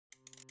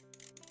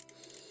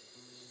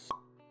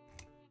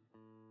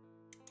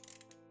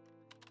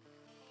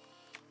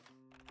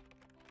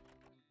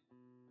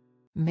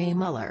Mae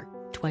Muller,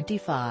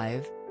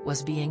 25,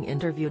 was being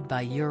interviewed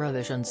by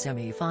Eurovision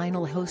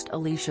semi-final host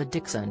Alicia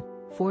Dixon,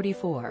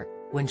 44,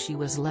 when she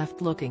was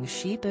left looking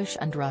sheepish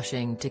and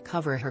rushing to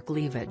cover her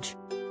cleavage.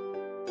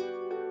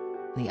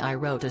 I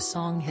wrote a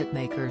song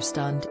hitmaker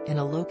stunned in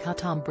a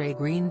low-cut ombre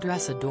green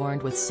dress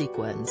adorned with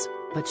sequins,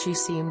 but she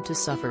seemed to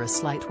suffer a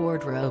slight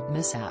wardrobe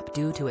mishap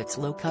due to its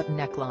low-cut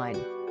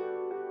neckline.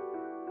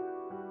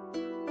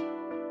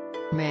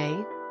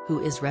 Mae, who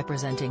is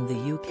representing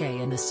the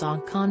UK in the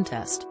song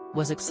contest,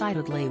 was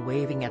excitedly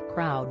waving at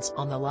crowds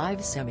on the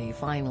live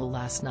semi-final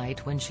last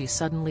night when she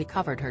suddenly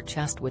covered her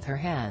chest with her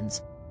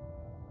hands.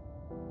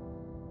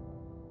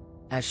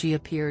 As she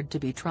appeared to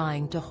be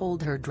trying to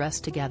hold her dress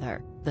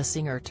together, the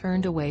singer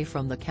turned away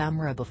from the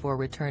camera before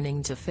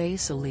returning to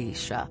face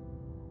Alicia.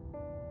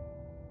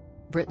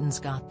 Britain's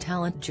Got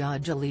Talent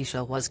judge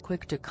Alicia was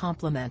quick to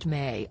compliment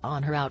Mae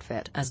on her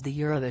outfit as the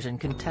Eurovision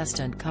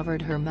contestant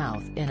covered her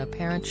mouth in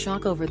apparent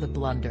shock over the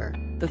blunder,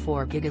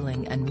 before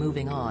giggling and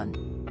moving on.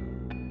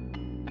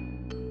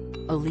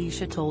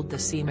 Alicia told the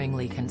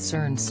seemingly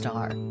concerned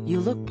star, "You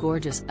look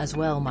gorgeous as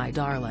well, my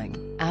darling,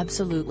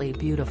 absolutely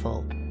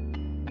beautiful."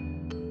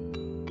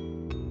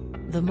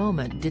 The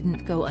moment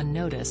didn't go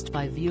unnoticed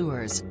by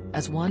viewers,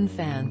 as one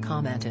fan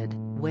commented,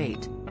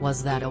 "Wait,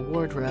 was that a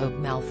wardrobe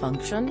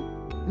malfunction?"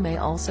 Mae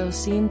also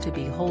seemed to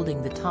be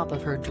holding the top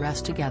of her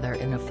dress together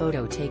in a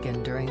photo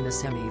taken during the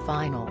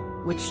semi-final,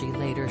 which she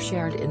later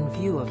shared in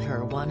view of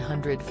her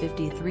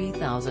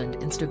 153,000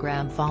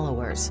 Instagram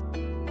followers.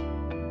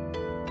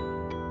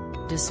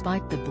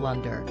 Despite the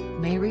blunder,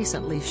 Mae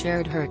recently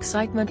shared her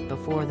excitement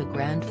before the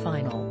grand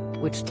final,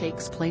 which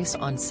takes place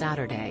on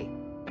Saturday.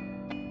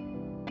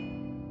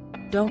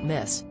 "Don't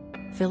miss.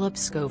 Philip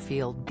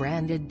Schofield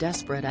branded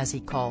desperate as he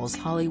calls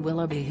Holly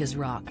Willoughby his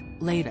rock."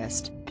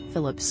 Latest,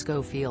 Philip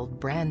Schofield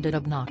branded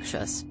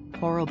obnoxious,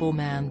 horrible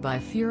man by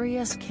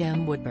furious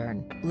Kim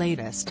Woodburn.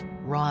 Latest,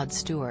 Rod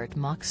Stewart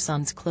mocks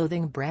son's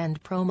clothing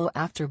brand promo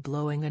after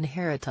blowing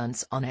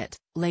inheritance on it.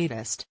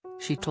 Latest,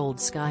 she told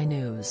Sky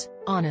News,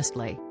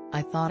 "Honestly,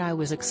 I thought I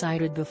was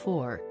excited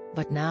before,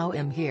 but now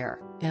I'm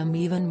here, I'm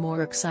even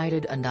more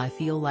excited and I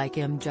feel like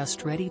I'm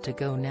just ready to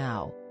go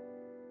now.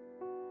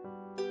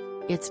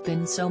 It's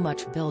been so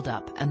much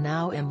build-up and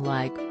now I'm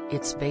like,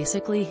 it's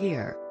basically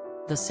here."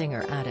 The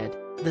singer added,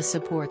 "The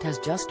support has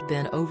just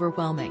been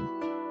overwhelming.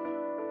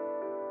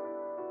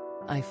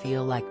 I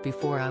feel like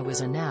before I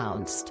was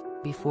announced,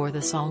 before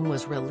the song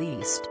was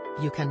released,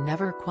 you can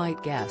never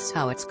quite guess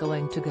how it's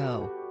going to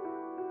go.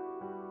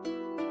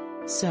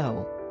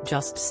 So,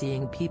 just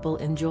seeing people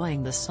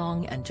enjoying the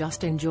song and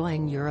just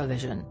enjoying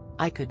Eurovision,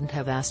 I couldn't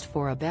have asked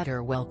for a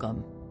better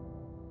welcome."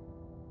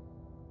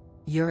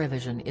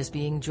 Eurovision is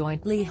being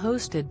jointly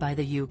hosted by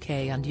the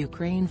UK and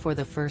Ukraine for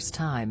the first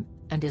time,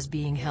 and is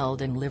being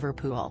held in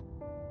Liverpool.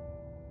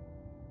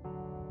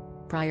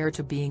 Prior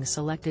to being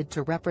selected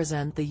to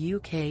represent the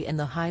UK in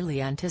the highly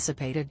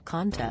anticipated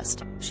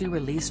contest, she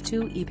released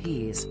 2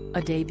 EPs,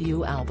 a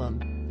debut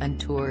album, and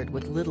toured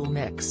with Little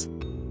Mix.